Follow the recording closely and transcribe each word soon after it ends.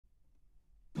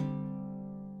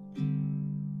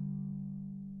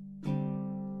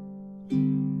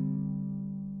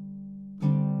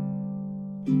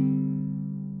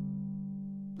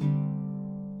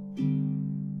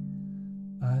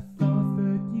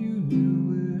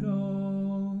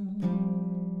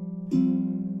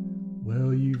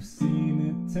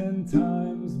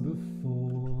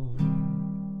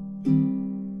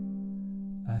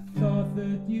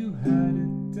you had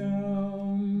it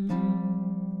down,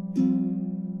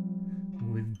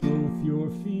 with both your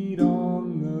feet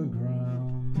on the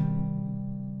ground.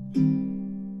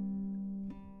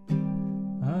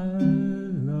 I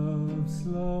love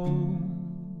slow,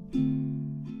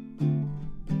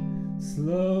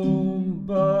 slow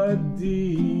but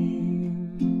deep,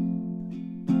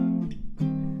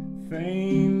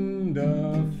 feigned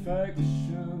affection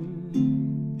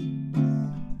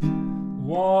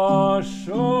wash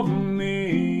over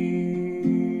me.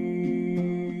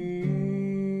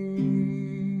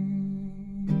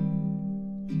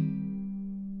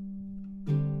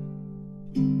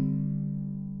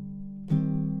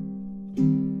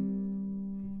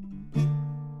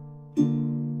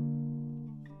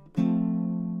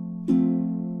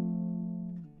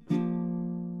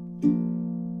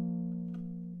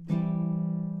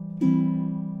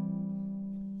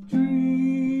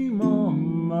 Dream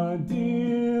on, my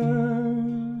dear,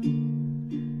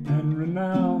 and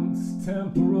renounce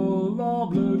temporal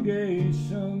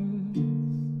obligations.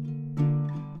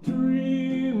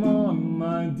 Dream on,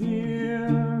 my dear,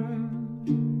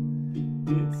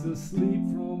 it's a sleep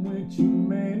from which you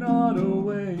may not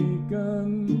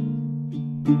awaken.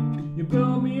 You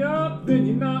build me up, then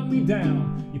you knock me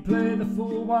down. You play the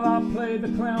fool while I play the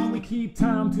clown. We keep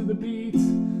time to the beat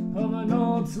of an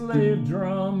old slave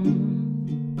drum.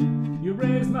 You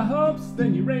raise my hopes,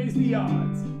 then you raise the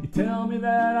odds. You tell me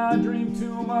that I dream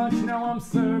too much. Now I'm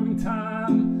serving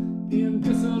time in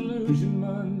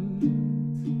disillusionment.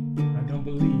 I don't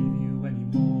believe you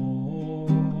anymore.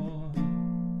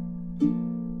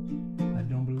 I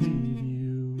don't believe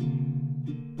you.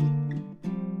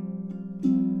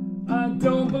 I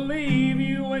don't believe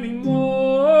you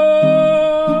anymore.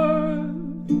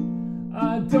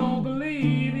 I don't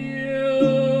believe you.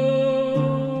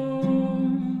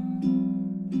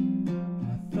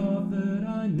 I thought that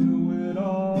I knew it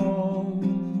all.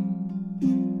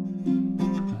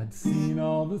 I'd seen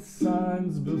all the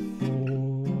signs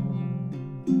before.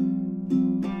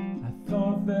 I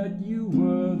thought that you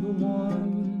were the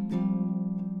one.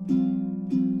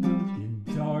 In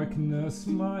darkness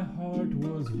my heart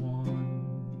was one.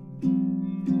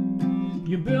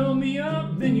 You build me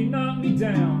up, then you knock me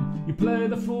down. You play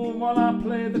the fool while I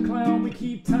play the clown. We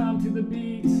keep time to the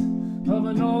beat of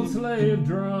an old slave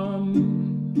drum.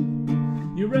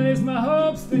 You raise my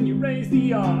hopes, then you raise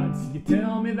the odds. You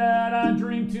tell me that I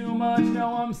dream too much.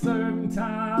 Now I'm serving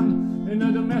time in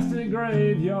a domestic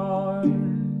graveyard.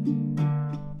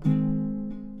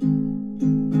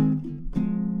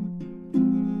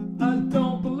 I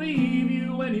don't believe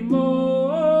you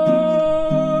anymore.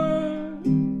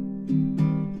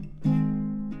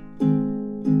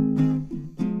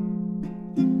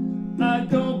 I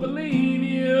don't believe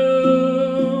you.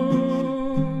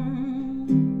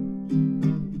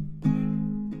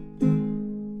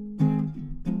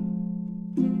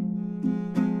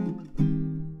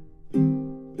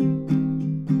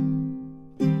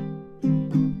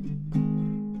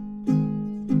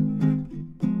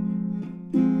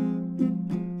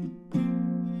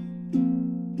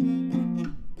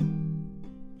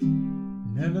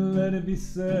 Never let it be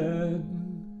said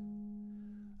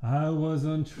I was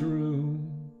untrue.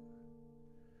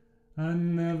 I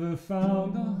never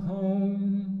found a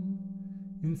home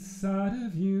inside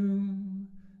of you.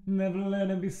 Never let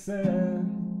it be said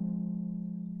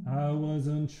I was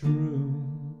untrue.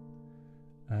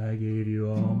 I gave you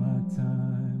all my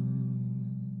time.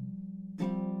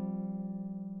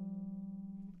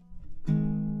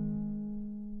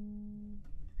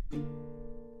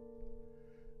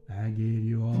 I gave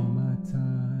you all